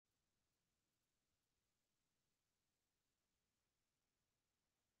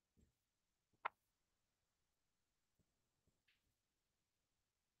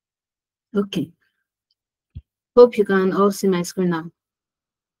Okay. Hope you can all see my screen now.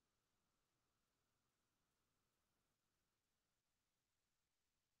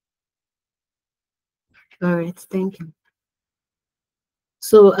 All right, thank you.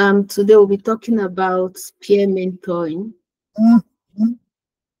 So today we'll be talking about peer mentoring.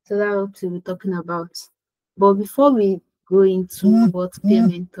 So that's what we'll be talking about. But before we go into what peer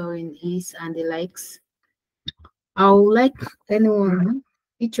mentoring is and the likes, I would like anyone,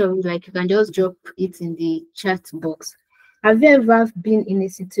 each of you, like you can just drop it in the chat box. Have you ever been in a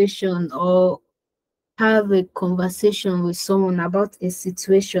situation or have a conversation with someone about a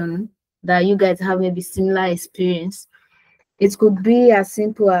situation that you guys have maybe similar experience? It could be as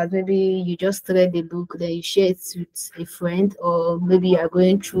simple as maybe you just read a book, then you share it with a friend, or maybe you are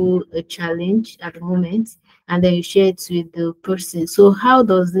going through a challenge at the moment, and then you share it with the person. So, how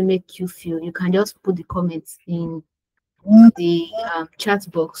does it make you feel? You can just put the comments in the chat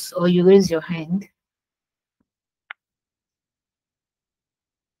box, or you raise your hand.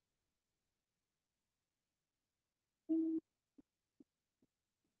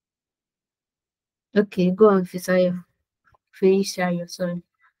 Okay, go on, Fisayo. Fisayo, sorry.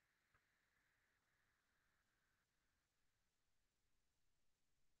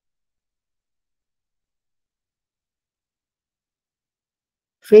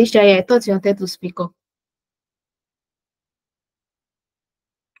 Fisayo, I thought you wanted to speak up.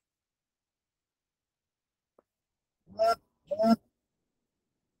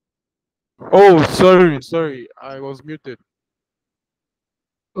 Oh, sorry, I was muted.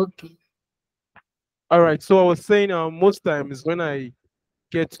 Okay. All right, so I was saying, most times when I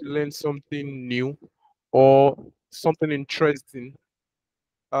get to learn something new or something interesting,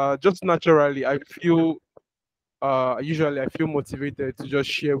 just naturally, I feel, usually I feel motivated to just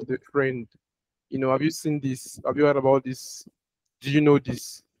share with a friend. You know, have you seen this? Have you heard about this? Do you know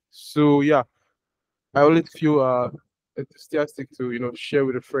this? So yeah, I always feel enthusiastic to share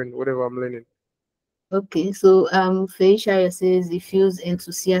with a friend whatever I'm learning. Okay, so Feisha says he feels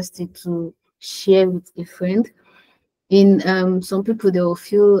enthusiastic to share with a friend. In some people they will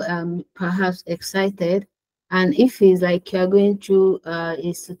feel perhaps excited, and if it's like you're going through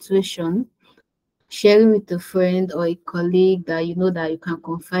a situation, sharing with a friend or a colleague that you know that you can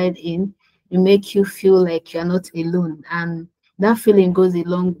confide in, it make you feel like you're not alone, and that feeling goes a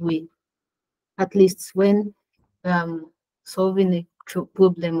long way, at least when solving a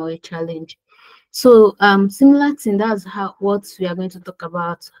problem or a challenge. So similar thing, that's how what we are going to talk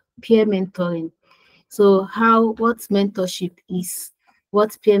about, peer mentoring. So how what mentorship is,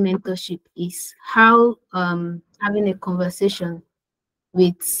 what peer mentorship is, how having a conversation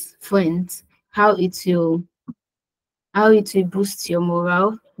with friends, how it will boost your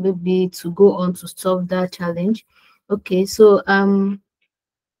morale, maybe to go on to solve that challenge. Okay, so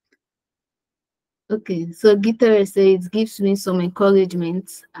Gitere says it gives me some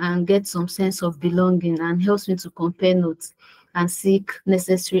encouragement and get some sense of belonging and helps me to compare notes and seek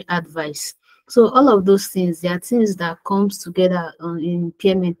necessary advice. So all of those things, they are things that comes together in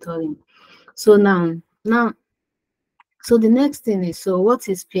peer mentoring. So so the next thing is, so what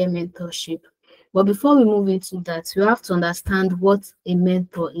is peer mentorship? But before we move into that, we have to understand what a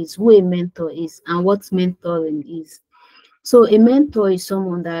mentor is, who a mentor is, and what mentoring is. So a mentor is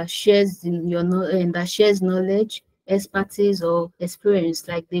someone that shares that shares knowledge, expertise, or experience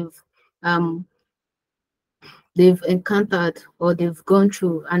like they've encountered or they've gone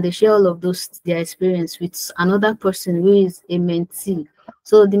through, and they share all of those their experience with another person who is a mentee.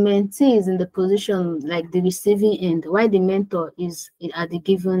 So the mentee is in the position like the receiving end, while the mentor is at the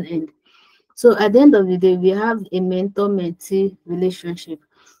given end. So at the end of the day, we have a mentor-mentee relationship,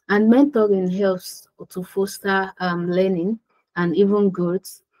 and mentoring helps to foster learning and even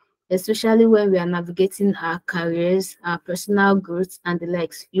growth, especially when we are navigating our careers, our personal growth, and the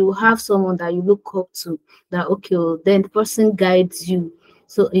likes. You have someone that you look up to, that okay, well, then the person guides you,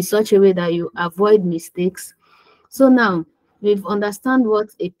 so in such a way that you avoid mistakes. So now we've understand what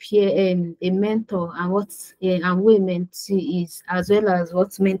a peer and a mentor and what and what a mentee is, as well as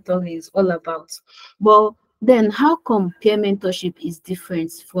what mentoring is all about. But then how come peer mentorship is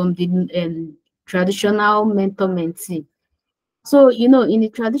different from the traditional mentor-mentee? So, in the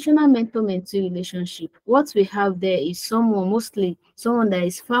traditional mentor-mentee relationship, what we have there is mostly someone that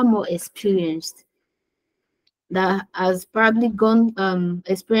is far more experienced, that has probably gone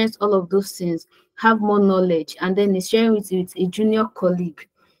experienced all of those things, have more knowledge, and then is sharing with a junior colleague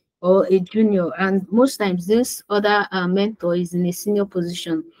or a junior. And most times this other mentor is in a senior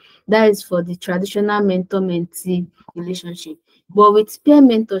position. That is for the traditional mentor-mentee relationship. But with peer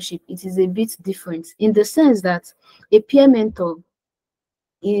mentorship, it is a bit different in the sense that a peer mentor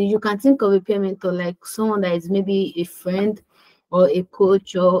you can think of a peer mentor like someone that is maybe a friend or a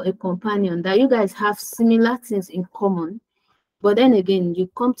coach or a companion, that you guys have similar things in common, but then again you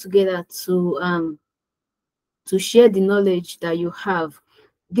come together to share the knowledge that you have.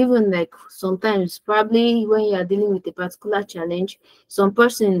 Given like sometimes probably when you are dealing with a particular challenge, some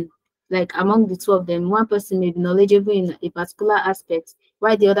person, like among the two of them, one person may be knowledgeable in a particular aspect,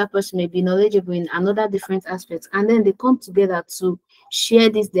 while the other person may be knowledgeable in another different aspect, and then they come together to share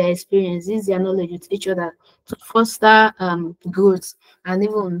this their experience, this their knowledge with each other, to foster growth, and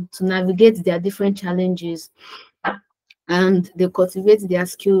even to navigate their different challenges, and they cultivate their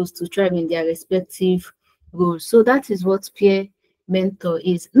skills to thrive in their respective roles. So that is what peer mentor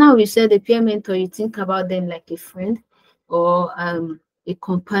is. Now we said a peer mentor, you think about them like a friend or a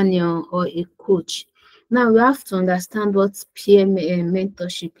companion or a coach. Now we have to understand what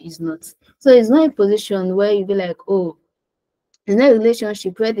mentorship is not. So it's not a position where you be like, oh, in a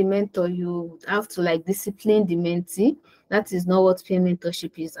relationship where the mentor, you have to like discipline the mentee. That is not what peer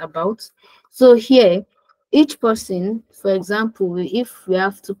mentorship is about. So here, each person, for example, if we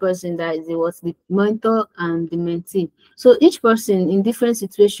have two person that is what the mentor and the mentee, so each person in different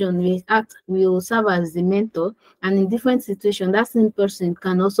situation will serve as the mentor, and in different situation that same person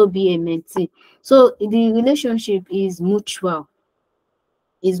can also be a mentee. So the relationship is mutual.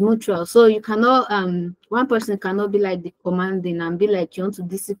 So you cannot one person cannot be like the commanding and be like you want to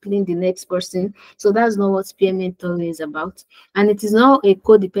discipline the next person. So that's not what peer mentoring is about. And it is not a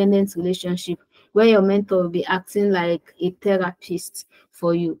codependent relationship where your mentor will be acting like a therapist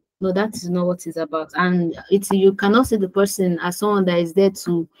for you. No, that is not what it's about. And it's you cannot see the person as someone that is there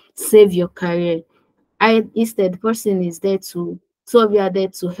to save your career. Instead, the person is there to, two of you are there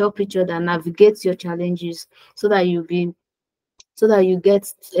to help each other navigate your challenges so that you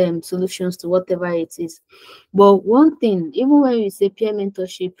get solutions to whatever it is. But one thing, even when you say peer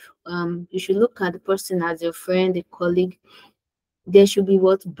mentorship, you should look at the person as your friend, a colleague. There should be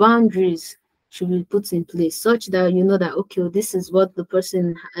what boundaries should be put in place such that you know that okay, this is what the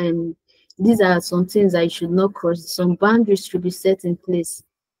person these are some things that you should not cross. Some boundaries should be set in place.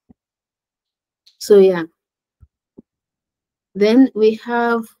 So yeah. Then we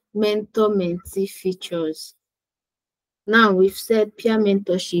have mentor-mentee features. Now we've said peer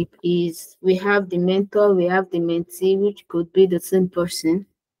mentorship is we have the mentor, we have the mentee, which could be the same person,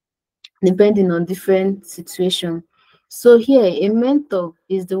 depending on different situation. So here, a mentor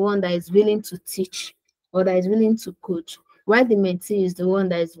is the one that is willing to teach or that is willing to coach, while the mentee is the one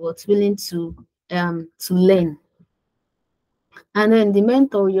that is what's willing to learn. And then the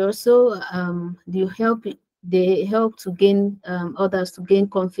mentor, you also they help to gain others to gain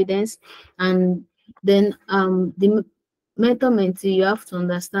confidence. And then the mentor mentee, you have to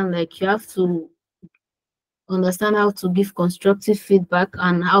understand, like you have to understand how to give constructive feedback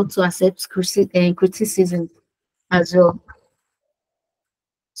and how to accept criticism as well.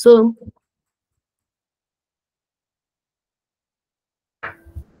 So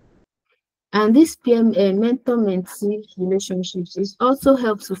and this mentor-mentee relationships is also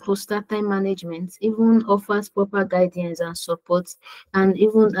helps to foster time management, even offers proper guidance and support, and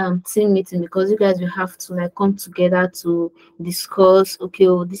even team meeting, because you guys will have to like come together to discuss, okay,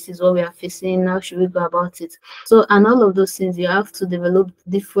 oh, this is what we are facing, how should we go about it? So and all of those things, you have to develop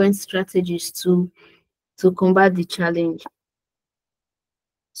different strategies to combat the challenge.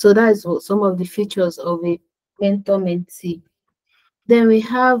 So that is what some of the features of a mentor-mentee. Then we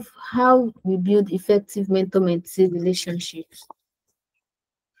have how we build effective mentor-mentee relationships.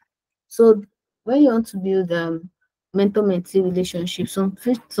 So when you want to build mentor-mentee relationships,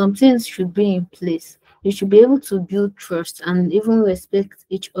 some things should be in place. You should be able to build trust and even respect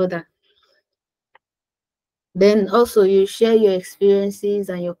each other. Then also you share your experiences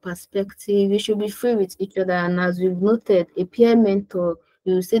and your perspective. You should be free with each other. And as we've noted, a peer mentor,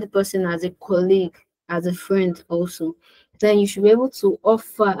 you see the person as a colleague, as a friend also. Then you should be able to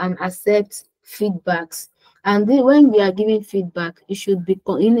offer and accept feedbacks. And then when we are giving feedback, it should be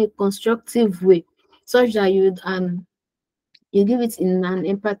in a constructive way, such that you give it in an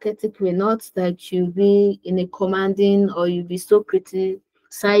empathetic way, not like you be in a commanding or you be so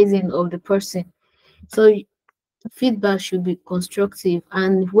criticizing of the person. So feedback should be constructive,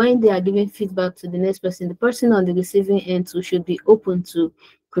 and when they are giving feedback to the next person, the person on the receiving end too should be open to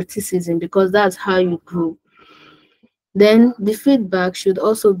criticism, because that's how you grow. Then the feedback should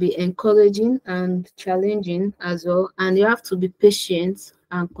also be encouraging and challenging as well, and you have to be patient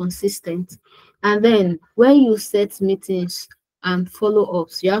and consistent. And then when you set meetings and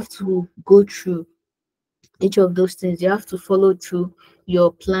follow-ups, you have to go through each of those things. You have to follow through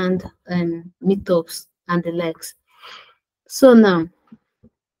your planned meetups and the likes. So now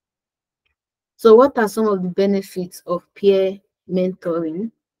So what are some of the benefits of peer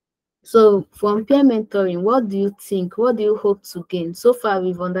mentoring? So from peer mentoring, what do you think? What do you hope to gain? So far,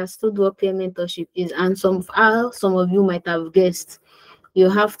 we've understood what peer mentorship is, and some of you might have guessed you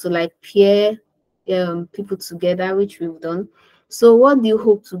have to like peer people together, which we've done. So what do you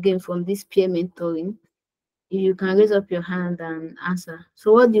hope to gain from this peer mentoring? You can raise up your hand and answer.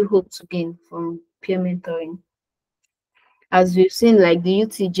 So what do you hope to gain from peer mentoring? As we've seen, like the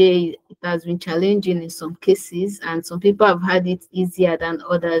U2J, it has been challenging in some cases, and some people have had it easier than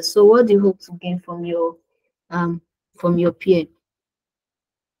others. So what do you hope to gain um from your peer?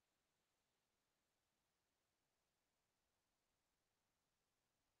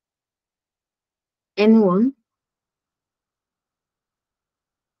 Anyone?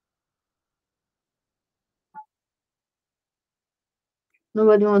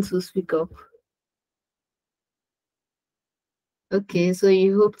 Nobody wants to speak up. Okay, so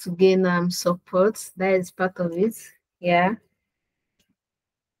you hope to gain support. That is part of it. Yeah.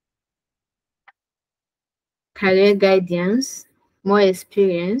 Career guidance, more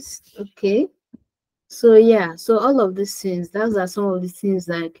experience. Okay. So yeah, so all of these things, those are some of the things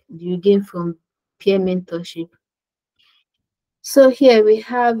like you gain from peer mentorship. So here we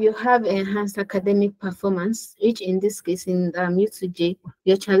have you have enhanced academic performance, which in this case in U2J,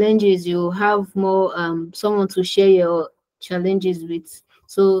 your challenges you have more someone to share your challenges with.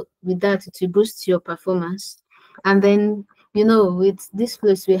 So with that, it will boost your performance. And then with this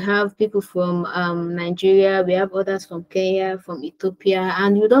place we have people from Nigeria, we have others from Kenya, from Ethiopia,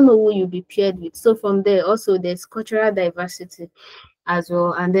 and you don't know who you'll be paired with. So from there also there's cultural diversity as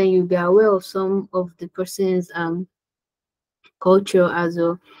well, and then you'll be aware of some of the person's culture as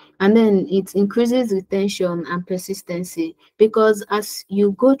well. And then it increases retention and persistency because as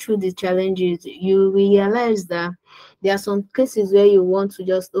you go through the challenges, you realize that there are some cases where you want to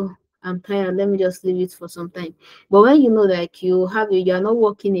just, oh, I'm tired, let me just leave it for some time. But when you know like you're not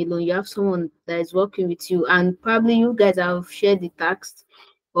working alone, you have someone that is working with you, and probably you guys have shared the tasks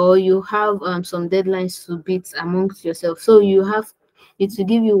or you have some deadlines to beat amongst yourself. So you have it to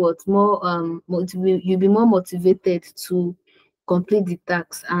give you what more you'll be more motivated to complete the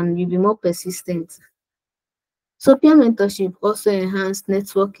task and you'll be more persistent. So peer mentorship also enhance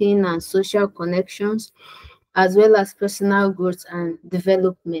networking and social connections as well as personal growth and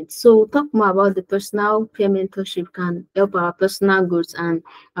development. So we'll talk more about the personal peer mentorship can help our personal growth and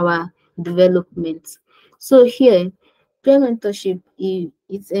our development. So here, peer mentorship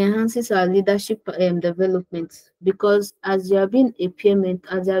it enhances our leadership development because as you are being a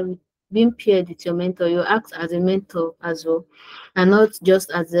as you are being paired with your mentor, you act as a mentor as well, and not just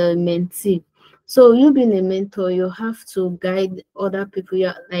as a mentee. So you being a mentor, you have to guide other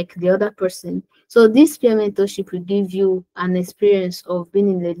people, like the other person. So this peer mentorship will give you an experience of being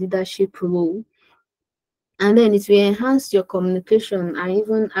in a leadership role, and then it will enhance your communication and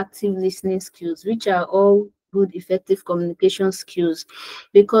even active listening skills, which are all good, effective communication skills.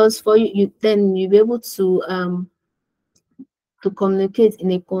 Because for you then you'll be able to communicate in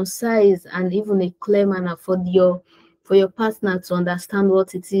a concise and even a clear manner for your partner to understand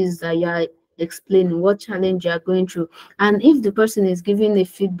what it is that you are explaining, what challenge you are going through. And if the person is giving a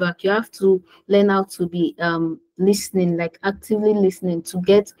feedback, you have to learn how to be listening, like actively listening to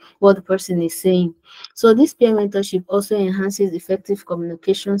get what the person is saying. So this peer mentorship also enhances effective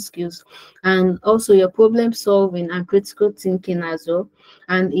communication skills and also your problem solving and critical thinking as well.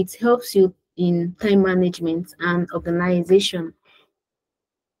 And it helps you in time management and organization.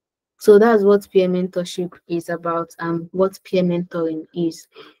 So that's what peer mentorship is about and what peer mentoring is.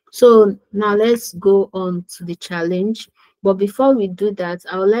 So now let's go on to the challenge. But before we do that,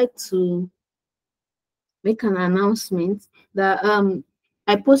 I would like to make an announcement that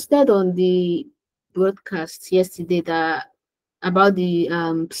I posted on the broadcast yesterday that about the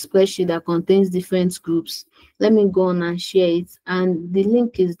spreadsheet that contains different groups. Let me go on and share it. And the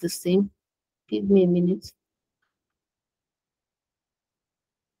link is the same. Give me a minute.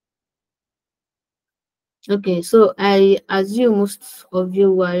 Okay, so I assume most of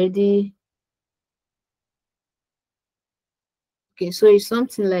you were already okay. So it's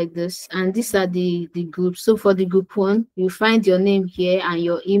something like this, and these are the groups. So for the group one, you find your name here and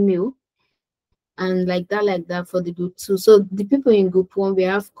your email, and like that for the group two. So the people in group one, we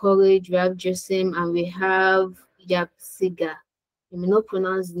have Courage, we have Jessim, and we have Yapsiga. You may not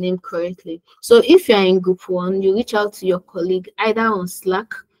pronounce the name correctly. So if you are in group one, you reach out to your colleague either on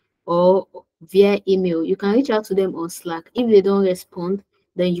Slack or via email. You can reach out to them on Slack. If they don't respond,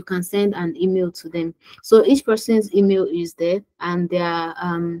 then you can send an email to them. So each person's email is there and their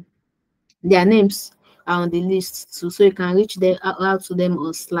names are on the list too. So you can reach them out to them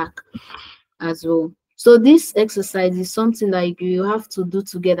on Slack. as well. So this exercise is something like you have to do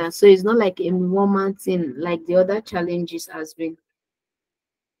together. So it's not like a one-man thing like the other challenges has been.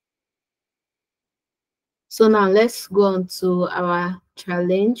 So now let's go on to our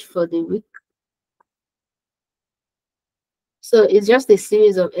challenge for the week. So it's just a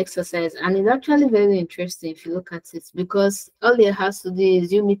series of exercise, and it's actually very interesting if you look at it, because all it has to do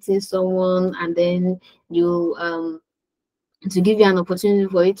is you meeting someone, and then you to give you an opportunity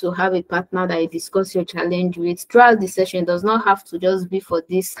for you to have a partner that you discuss your challenge with throughout the session. It does not have to just be for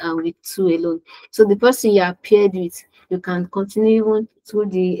this week two alone. So the person you are paired with, you can continue even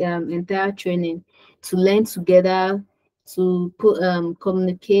through the entire training to learn together, to put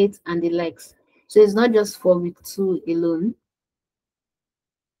communicate and the likes. So it's not just for week two alone.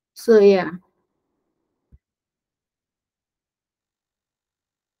 So yeah,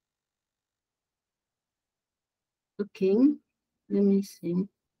 okay. Let me see.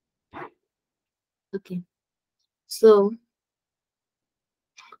 Okay. So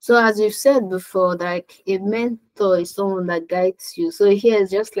as you've said before, like a mentor is someone that guides you. So here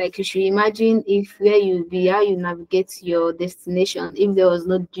it's just like you should imagine if where you be, how you navigate your destination if there was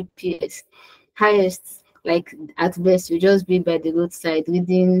no GPS. Highest, like at best, you just be by the roadside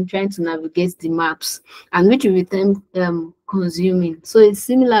reading, trying to navigate the maps, and which will be time consuming. So it's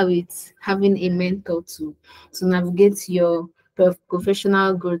similar with having a mentor to navigate your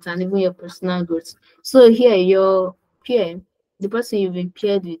professional growth and even your personal growth. So here your peer, the person you've been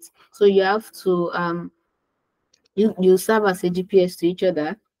paired with, so you have to you serve as a GPS to each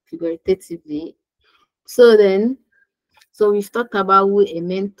other figuratively. So then, so we've talked about who a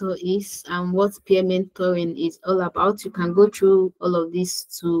mentor is and what peer mentoring is all about. You can go through all of this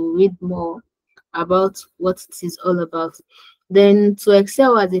to read more about what it is all about. Then to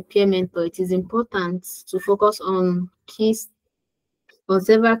excel as a peer mentor, it is important to focus on key on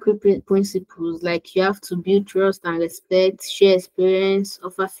several principles, like you have to build trust and respect, share experience,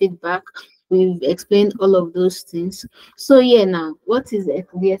 offer feedback. We've explained all of those things. So yeah, now what is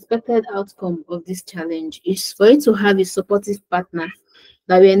the expected outcome of this challenge is for you to have a supportive partner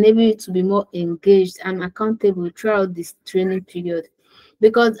that will enable you to be more engaged and accountable throughout this training period.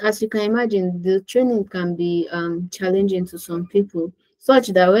 Because as you can imagine, the training can be challenging to some people, such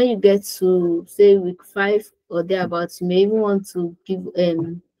that when you get to say week five or thereabouts, you may even want to give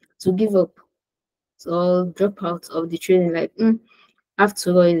up or drop out of the training, like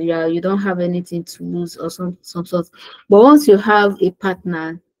after all, yeah, you don't have anything to lose or some sort. But once you have a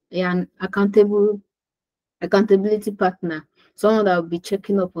partner, an accountability partner, someone that will be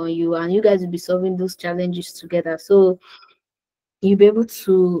checking up on you, and you guys will be solving those challenges together. So you'll be able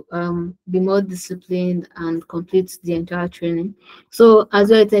to be more disciplined and complete the entire training. So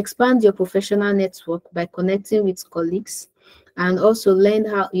as well, it expands your professional network by connecting with colleagues, and also learn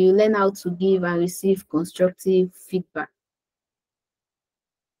how to give and receive constructive feedback.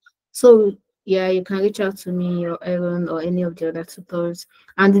 So yeah, you can reach out to me or Aaron or any of the other tutors.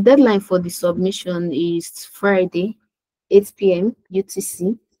 And the deadline for the submission is Friday, 8 p.m.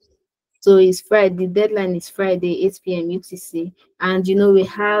 UTC. So it's Friday. The deadline is Friday, 8 p.m. UTC. And we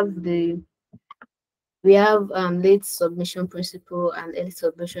have late submission principle and early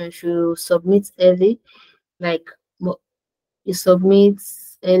submission. If you submit early, like you submit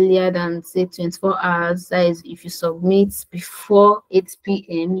earlier than say 24 hours, that is if you submit before 8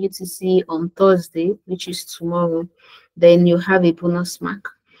 p.m. UTC on Thursday, which is tomorrow, then you have a bonus mark.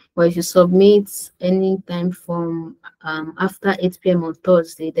 But if you submit anytime from after 8 p.m. on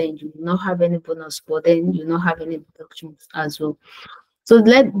Thursday, then you will not have any bonus, but then you will not have any deductions as well. So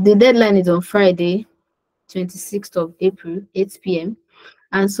the deadline is on Friday, 26th of April, 8 p.m.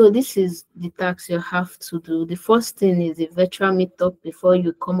 And so this is the task you have to do. The first thing is a virtual meetup before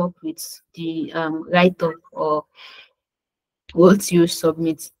you come up with the write-up or what you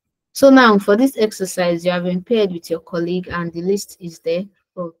submit. So now for this exercise, you have been paired with your colleague and the list is there.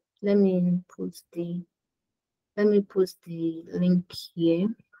 Oh, let me put the link here.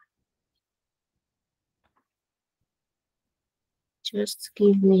 Just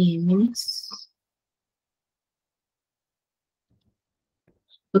give me a minute.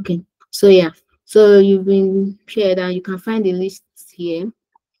 Okay, so yeah, so you've been paired and you can find the list here.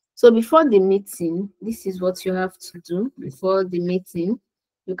 So before the meeting, this is what you have to do before the meeting.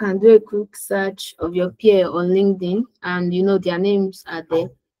 You can do a quick search of your peer on LinkedIn, and you know their names are there.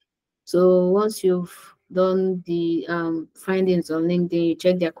 So once you've done the findings on LinkedIn, you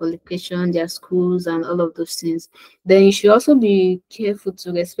check their qualification, their schools, and all of those things. Then you should also be careful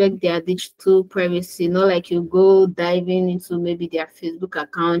to respect their digital privacy. Not like you go diving into maybe their Facebook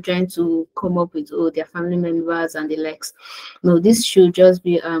account, trying to come up with their family members and the likes. No, this should just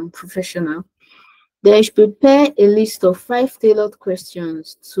be professional. Then you should prepare a list of 5 tailored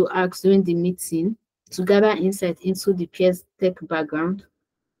questions to ask during the meeting to gather insight into the peers' tech background,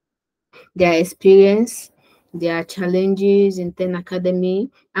 their experience, their challenges in 10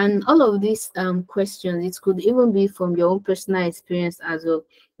 Academy, and all of these questions. It could even be from your own personal experience as well.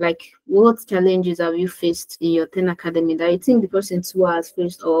 Like, what challenges have you faced in your 10 Academy that you think the person too has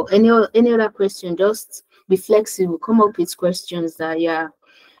faced, or any other question? Just be flexible, come up with questions that you are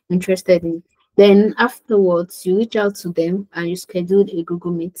interested in. Then afterwards, you reach out to them and you schedule a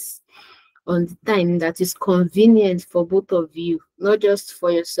Google Meet on the time that is convenient for both of you, not just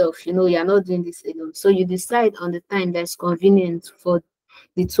for yourself. You know, you're not doing this alone. So you decide on the time that's convenient for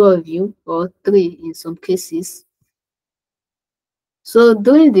the two of you, or three in some cases. So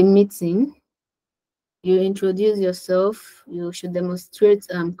during the meeting, you introduce yourself, you should demonstrate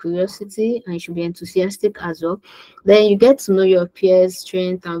curiosity, and you should be enthusiastic as well. Then you get to know your peers'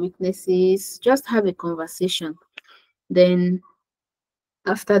 strengths and weaknesses, just have a conversation. Then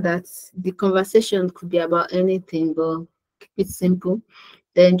after that, the conversation could be about anything, but keep it simple.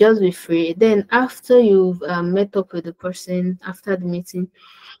 Then just be free. Then after you've met up with the person after the meeting,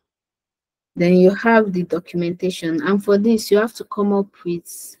 then you have the documentation. And for this, you have to come up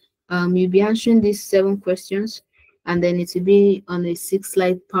with, you'll be answering these 7 questions, and then it will be on a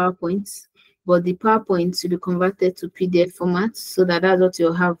 6-slide PowerPoint. But the PowerPoint will be converted to PDF format, so that's what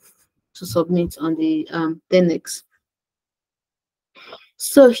you'll have to submit on the 10X.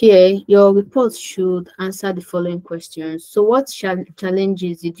 So here, your report should answer the following questions. So what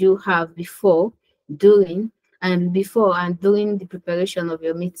challenges did you have before, during, and during the preparation of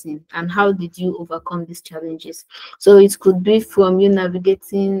your meeting? And how did you overcome these challenges? So it could be from you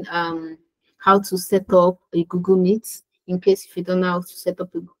navigating how to set up a Google Meet, in case if you don't know how to set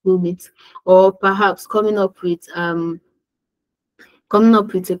up a Google Meet, or perhaps coming up with a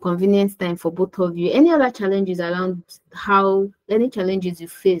convenient time for both of you. Any other challenges around any challenges you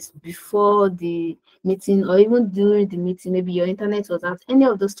face before the meeting or even during the meeting, maybe your internet was out, any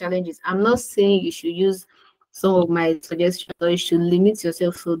of those challenges. I'm not saying you should use some of my suggestions or you should limit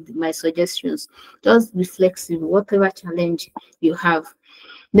yourself to my suggestions. Just be flexible, whatever challenge you have.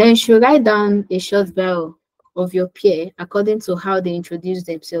 Then you should write down a short bio of your peer according to how they introduce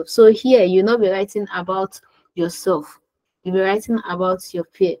themselves. So here, you'll not be writing about yourself. You'll be writing about your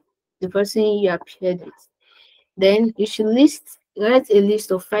peer, the person you are paired with. Then you should write a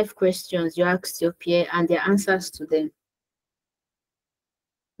list of 5 questions you asked your peer and their answers to them.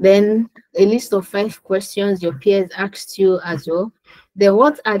 Then a list of 5 questions your peers asked you as well. Then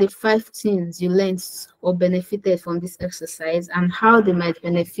what are the 5 things you learned or benefited from this exercise and how they might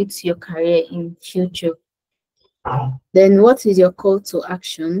benefit your career in future? Then what is your call to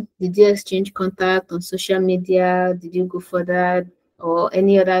action? Did you exchange contact on social media? Did you go further or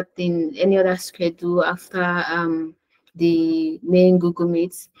any other thing, any other schedule after the main Google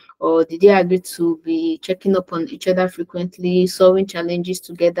Meets? Or did you agree to be checking up on each other frequently, solving challenges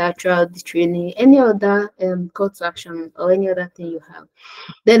together throughout the training? Any other call to action or any other thing you have?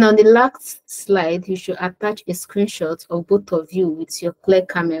 Then on the last slide, you should attach a screenshot of both of you with your clear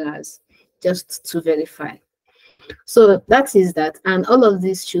cameras just to verify. So that is that, and all of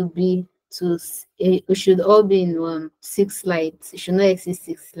this should be it should all be in 6 slides. It should not exceed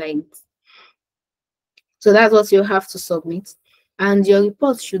 6 slides. So that's what you have to submit. And your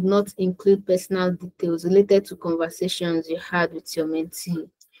report should not include personal details related to conversations you had with your mentee,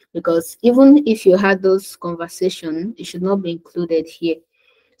 because even if you had those conversations, it should not be included here.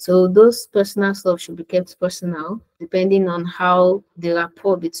 So those personal stuff should be kept personal, depending on how the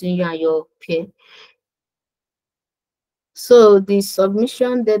rapport between you and your peer. So the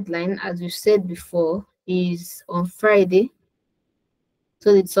submission deadline, as we said before, is on Friday.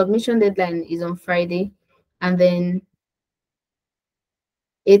 So the submission deadline is on Friday, and then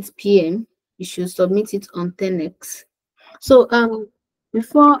 8 p.m. You should submit it on 10X. So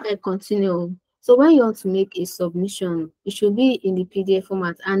before I continue, so when you want to make a submission, it should be in the PDF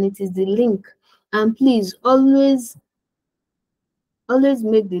format, and it is the link. And please always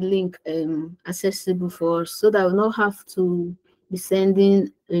make the link accessible for us, so that we'll not have to be sending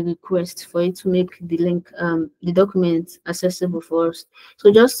a request for you to make the link the document accessible for us.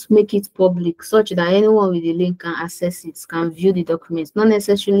 So just make it public such that anyone with the link can access it, can view the document, not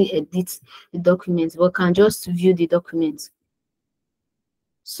necessarily edit the document, but can just view the document.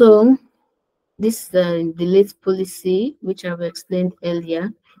 So this is the late policy, which I've explained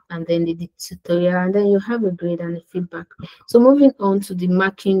earlier, and then the tutorial, and then you have a grade and a feedback. So moving on to the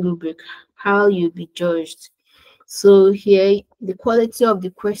marking rubric, how you'll be judged. So here, the quality of the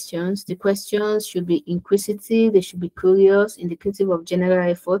questions should be inquisitive, they should be curious, indicative of general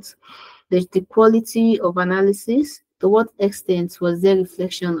efforts. There's the quality of analysis. To what extent was there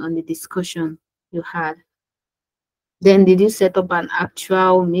reflection on the discussion you had? Then did you set up an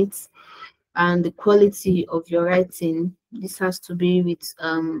actual meet? And the quality of your writing. This has to be with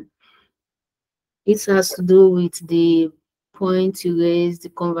it has to do with the point you raise, the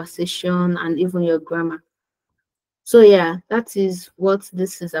conversation, and even your grammar. So yeah, that is what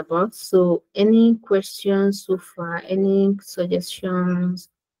this is about. So any questions so far, any suggestions,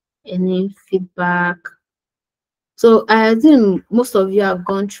 any feedback? So I assume most of you have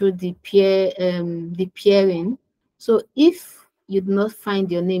gone through the peering. So if you do not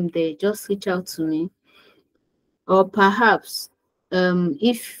find your name there, just reach out to me. Or perhaps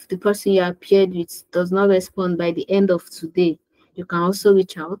if the person you appeared with does not respond by the end of today, you can also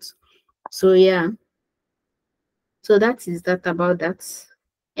reach out. So yeah, so that is that about that.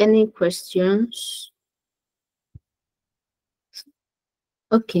 Any questions?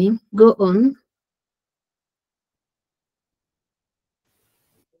 Okay, go on.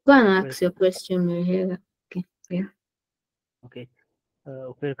 Go and Well, ask your question, Mahira. Okay, yeah. okay.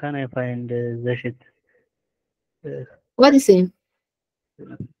 Where can I find the sheet? Uh, What is it?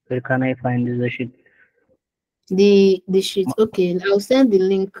 where can I find the sheet? The sheet. Okay, I'll send the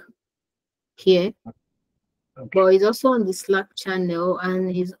link here. Okay. But it's also on the Slack channel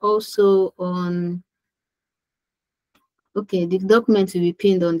and it's also on. Okay, the document will be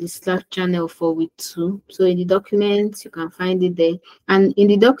pinned on the Slack channel for week 2. So in the document, you can find it there. And in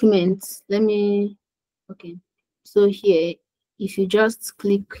the document, okay. So here, if you just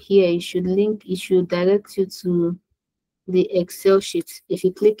click here, it should direct you to the Excel sheet. If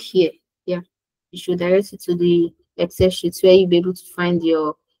you click here, yeah, it should direct you to the Excel sheet where you'll be able to find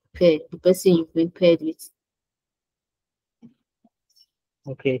your pair, the person you've been paired with.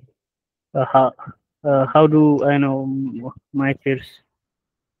 Okay. How do I know my peers?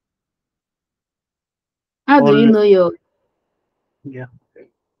 How do you All know your, yeah.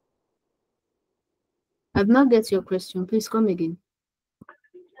 I've not get your question. Please come again.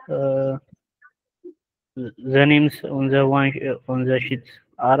 Uh, the names on the on the sheets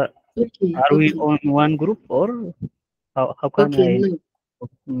Okay, are we okay, on one group, or how can okay, I no, know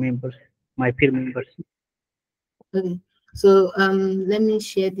members, my peer members? okay. So let me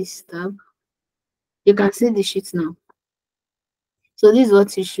share this tab. You can see the sheet now. So this is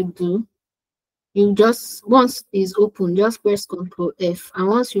what you should do. You just once it's open, just press Ctrl F, and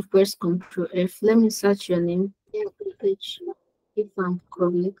once you press Ctrl F, let me search your name. Yeah, page. If I'm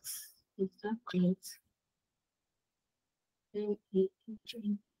correct, is that correct?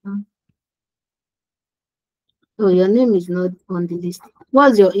 M-A-H-A. Oh, your name is not on the list.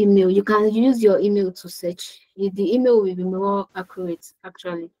 What's your email? You can use your email to search. The email will be more accurate,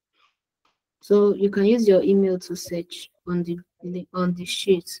 actually. So you can use your email to search on the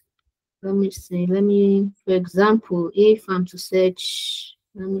sheet. Let me see. For example, if I'm to search,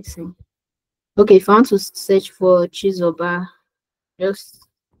 let me see. Okay, if I want to search for Chizoba, just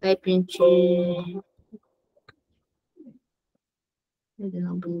type in Chi. I don't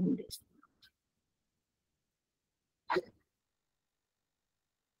know, bring this.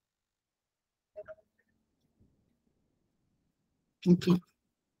 Okay.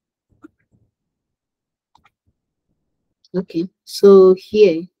 Okay. So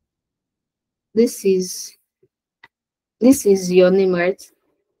here, this is your name, right?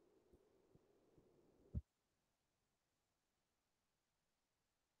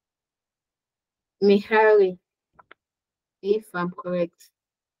 Mihari, if I'm correct.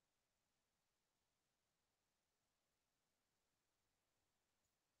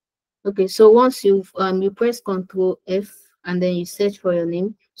 Okay, so once you press Control F and then you search for your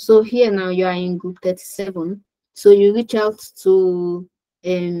name. So here now you are in group 37. So you reach out to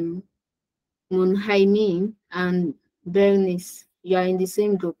Munhaimin and Bernice. You are in the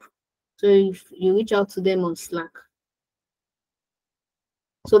same group. So if you reach out to them on Slack.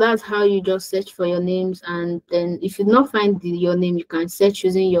 So that's how you just search for your names, and then if you not find your name, you can search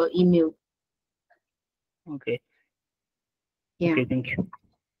using your email. Okay. Yeah. Okay. Thank you.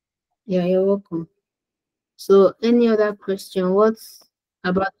 Yeah, you're welcome. So any other question? What's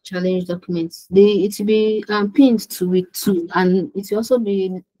about challenge documents? It will be pinned to week 2, and it will also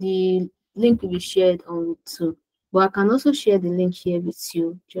be the link will be shared on week 2. But I can also share the link here with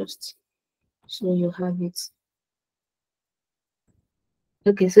you, just so you have it.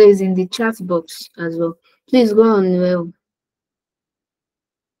 Okay, so it's in the chat box as well. Please go on. Well,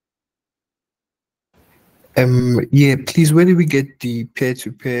 Yeah, please, where do we get the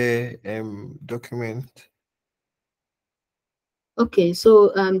peer-to-peer document? okay, so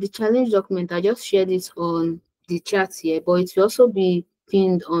the challenge document, I just shared it on the chat here, but it will also be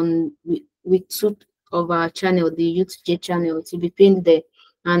pinned on with two of our channel, the U2J channel. It will be pinned there,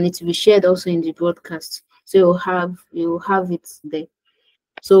 and it will be shared also in the broadcast. So you'll have it there.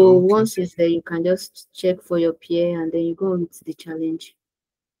 So Okay. once it's there, you can just check for your peer, and then you go with the challenge.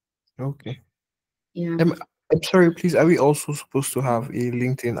 Okay. Yeah. I'm sorry, please. Are we also supposed to have a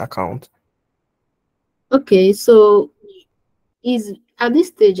LinkedIn account? Okay. So is at this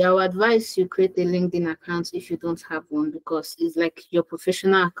stage, I would advise you create a LinkedIn account if you don't have one, because it's like your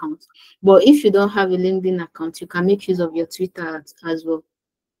professional account. But if you don't have a LinkedIn account, you can make use of your Twitter as well.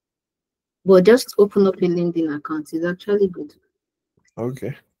 But just open up a LinkedIn account. It's actually good.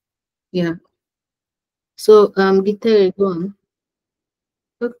 Okay. Yeah. So Gitere, go on.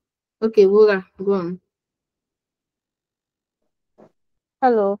 Okay, Wura, go on.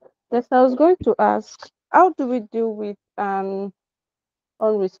 Hello. Yes, I was going to ask, how do we deal with an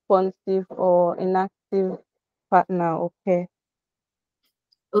unresponsive or inactive partner or pair?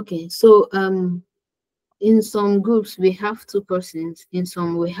 Okay, so in some groups we have 2 persons, in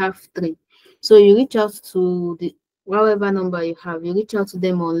some we have 3. So you reach out to the whatever number you have, you reach out to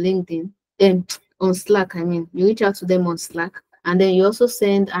them on LinkedIn, on Slack, I mean, you reach out to them on Slack, and then you also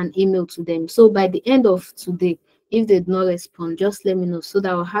send an email to them. So by the end of today, if they do not respond, just let me know so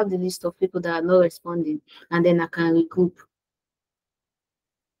that I'll have the list of people that are not responding, and then I can regroup.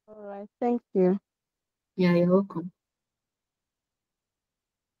 All right, thank you. Yeah, you're welcome.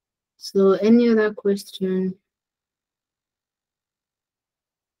 So any other question?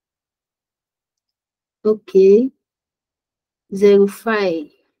 Okay. 05.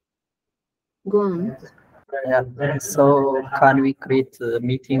 Go on. Yeah. So can we create a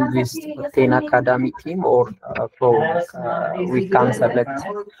meeting with 10 academy team, or we can select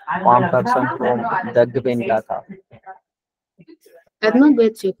one person from the given data? I did not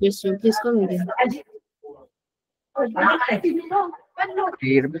get your question. Please come again.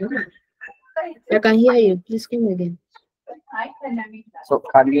 Hear me? I can hear you. Please come again. So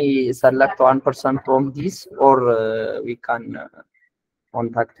can we select one person from this, or we can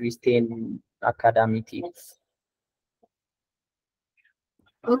contact with 10 academy teams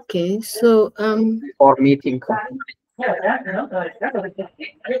Okay, so for meeting?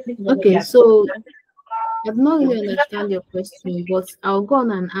 okay, so I do not really understand your question, but I'll go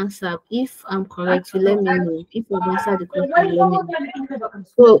on and answer. If I'm correct, you let me know. If I've answered the question, you let me know.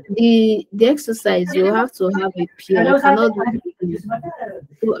 So the exercise, you have to have a peer. You cannot do it.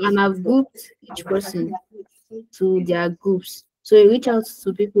 So, and I've grouped each person to their groups. So you reach out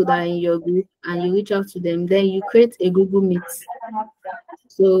to people that are in your group and you reach out to them. Then you create a Google Meet.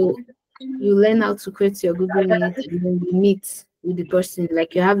 So you learn how to create your Google Meet, and then you meet with the person.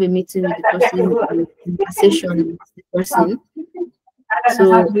 Like you have a meeting with the person, a conversation with the person.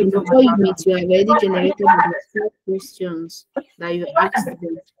 So and before you meet, you have already generated about 4 questions that you asked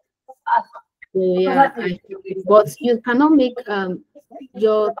them. So yeah, but you cannot make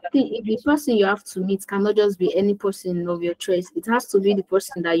the person you have to meet cannot just be any person of your choice. It has to be the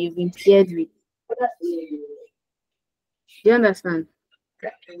person that you've been paired with. Do you understand?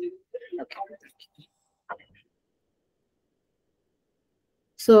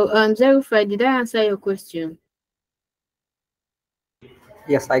 So 05, did I answer your question?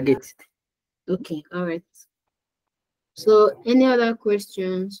 Yes, I get it. Okay, all right. So any other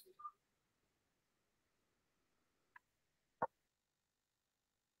questions?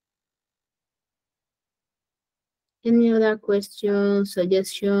 Any other questions,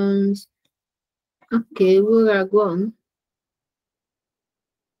 suggestions? Okay, we'll go on.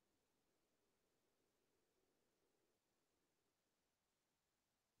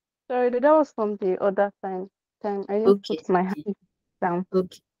 Sorry, that was from the other time. I didn't Okay. put my hand down.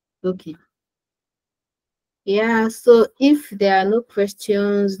 Okay. Yeah, so if there are no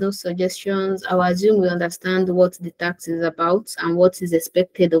questions, no suggestions, I'll assume we understand what the tax is about and what is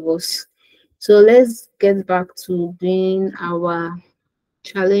expected of us. So let's get back to doing our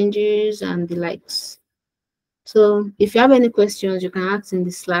challenges and the likes. So if you have any questions, you can ask in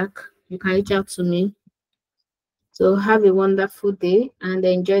the Slack. You can reach out to me. So have a wonderful day and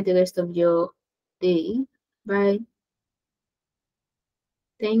enjoy the rest of your day. Bye.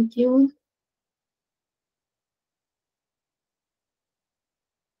 Thank you.